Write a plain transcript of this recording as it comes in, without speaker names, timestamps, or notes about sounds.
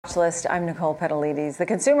Watch List. I'm Nicole Petalides. The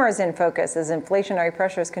consumer is in focus as inflationary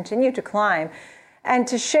pressures continue to climb. And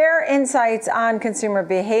to share insights on consumer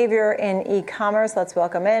behavior in e-commerce, let's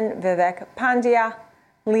welcome in Vivek Pandya,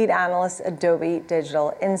 lead analyst, Adobe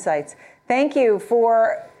Digital Insights. Thank you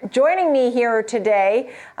for joining me here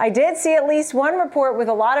today. I did see at least one report with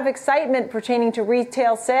a lot of excitement pertaining to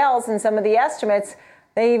retail sales and some of the estimates.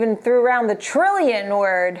 They even threw around the trillion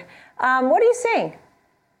word. What are you seeing?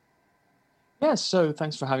 Yeah, so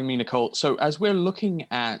thanks for having me, Nicole. So as we're looking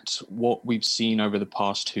at what we've seen over the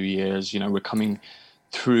past 2 years, we're coming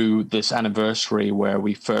through this anniversary where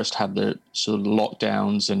we first had the sort of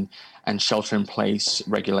lockdowns and shelter in place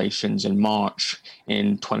regulations in March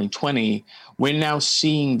in 2020. We're now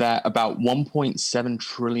seeing that about $1.7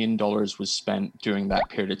 trillion was spent during that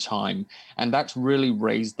period of time. And that's really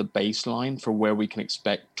raised the baseline for where we can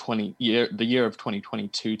expect the year of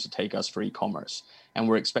 2022 to take us for e-commerce. And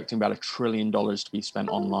we're expecting about $1 trillion to be spent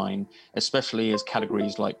online, especially as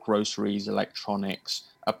categories like groceries, electronics,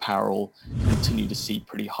 apparel continue to see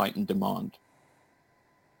pretty heightened demand.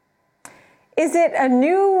 Is it a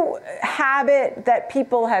new habit that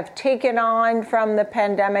people have taken on from the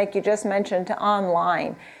pandemic? You just mentioned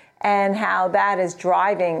online and how that is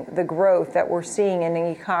driving the growth that we're seeing in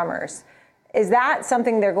e-commerce. Is that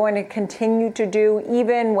something they're going to continue to do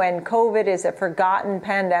even when COVID is a forgotten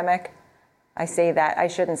pandemic? I say that, I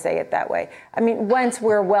shouldn't say it that way. I mean, once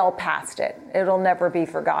we're well past it, it'll never be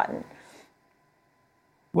forgotten.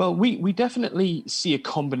 Well, we definitely see a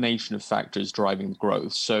combination of factors driving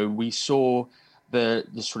growth. So we saw the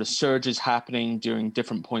sort of surges happening during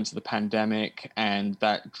different points of the pandemic, and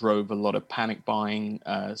that drove a lot of panic buying,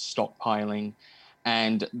 stockpiling,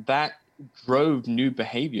 and that drove new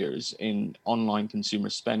behaviors in online consumer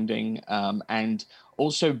spending, and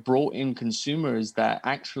also brought in consumers that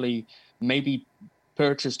actually maybe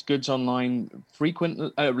purchased goods online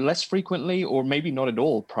less frequently, or maybe not at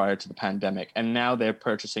all prior to the pandemic, and now they're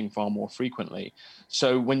purchasing far more frequently.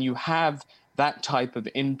 So when you have that type of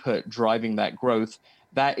input driving that growth,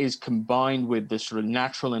 that is combined with the sort of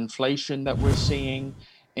natural inflation that we're seeing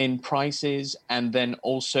in prices, and then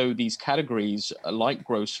also these categories like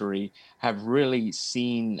grocery have really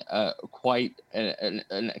seen quite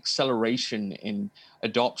an acceleration in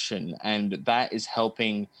adoption, and that is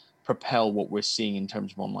helping propel what we're seeing in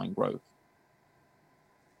terms of online growth.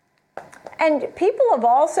 And people have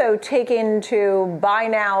also taken to buy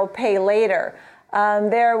now, pay later.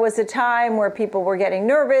 There was a time where people were getting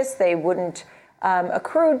nervous. They wouldn't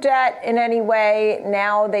accrue debt in any way.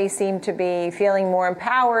 Now they seem to be feeling more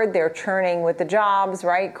empowered. They're churning with the jobs,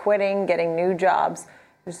 right? Quitting, getting new jobs.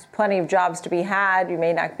 There's plenty of jobs to be had. You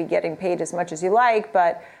may not be getting paid as much as you like,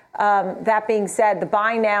 but that being said, the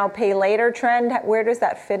buy now, pay later trend, where does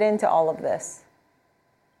that fit into all of this?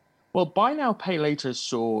 Well, buy now, pay later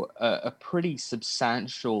saw a pretty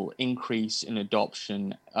substantial increase in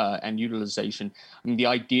adoption and utilization. I mean, the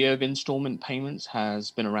idea of installment payments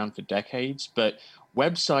has been around for decades, but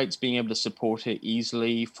websites being able to support it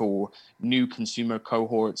easily for new consumer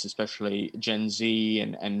cohorts, especially Gen Z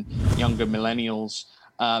and younger millennials,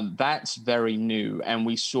 that's very new. And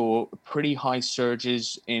we saw pretty high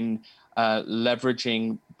surges in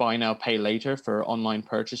leveraging buy now, pay later for online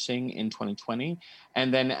purchasing in 2020.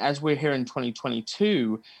 And then as we're here in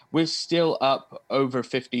 2022, we're still up over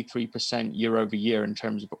 53% year over year in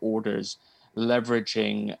terms of orders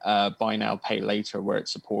leveraging buy now, pay later where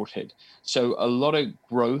it's supported. So a lot of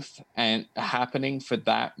growth and happening for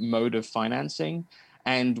that mode of financing.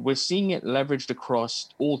 And we're seeing it leveraged across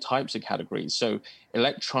all types of categories. So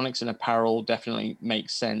electronics and apparel definitely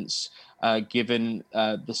makes sense given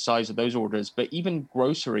the size of those orders. But even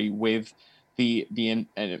grocery, with the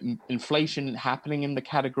inflation happening in the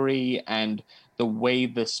category and the way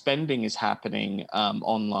the spending is happening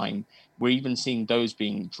online, we're even seeing those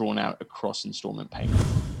being drawn out across installment payments.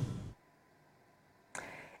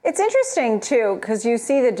 It's interesting, too, because you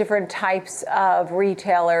see the different types of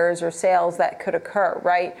retailers or sales that could occur,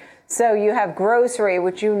 right? So you have grocery,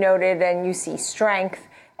 which you noted, and you see strength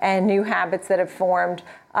and new habits that have formed.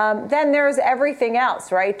 Then there's everything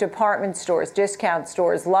else, right? Department stores, discount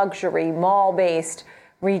stores, luxury, mall-based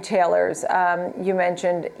retailers. You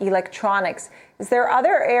mentioned electronics. Is there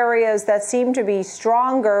other areas that seem to be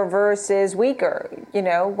stronger versus weaker?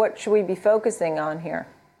 What should we be focusing on here?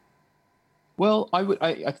 Well,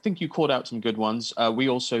 I think you called out some good ones. We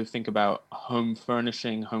also think about home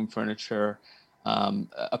furnishing, home furniture,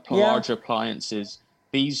 large appliances.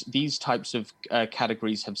 These types of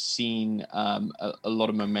categories have seen a lot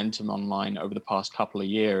of momentum online over the past couple of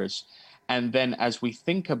years. And then as we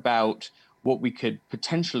think about what we could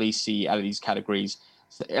potentially see out of these categories,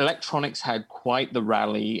 So electronics had quite the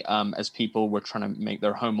rally as people were trying to make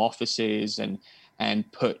their home offices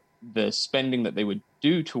and put the spending that they would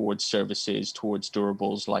do towards services, towards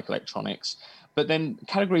durables like electronics. But then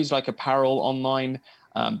categories like apparel, online,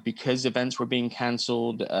 because events were being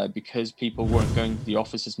cancelled, because people weren't going to the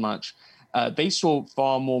office as much, they saw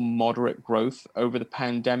far more moderate growth over the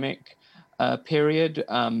pandemic period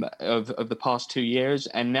of the past 2 years.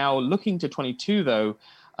 And now looking to 22, though,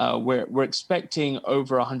 we're expecting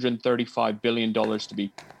over $135 billion to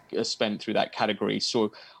be spent through that category.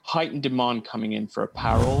 So heightened demand coming in for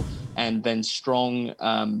apparel, and then strong,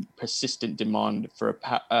 persistent demand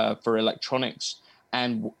for electronics,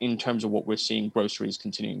 and in terms of what we're seeing, groceries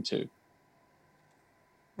continuing to.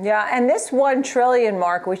 Yeah, and this 1 trillion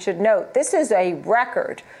mark, we should note, this is a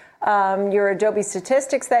record. Your Adobe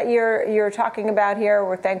statistics that you're talking about here,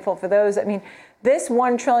 we're thankful for those. I mean, this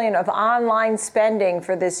 1 trillion of online spending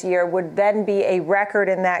for this year would then be a record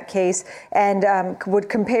in that case, and would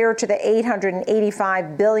compare to the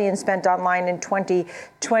 885 billion spent online in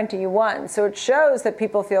 2021. So it shows that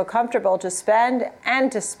people feel comfortable to spend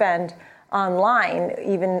and to spend online,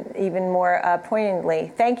 even more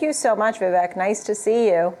poignantly. Thank you so much, Vivek. Nice to see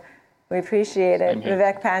you. We appreciate it.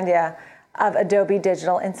 Vivek Pandya of Adobe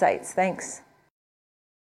Digital Insights. Thanks.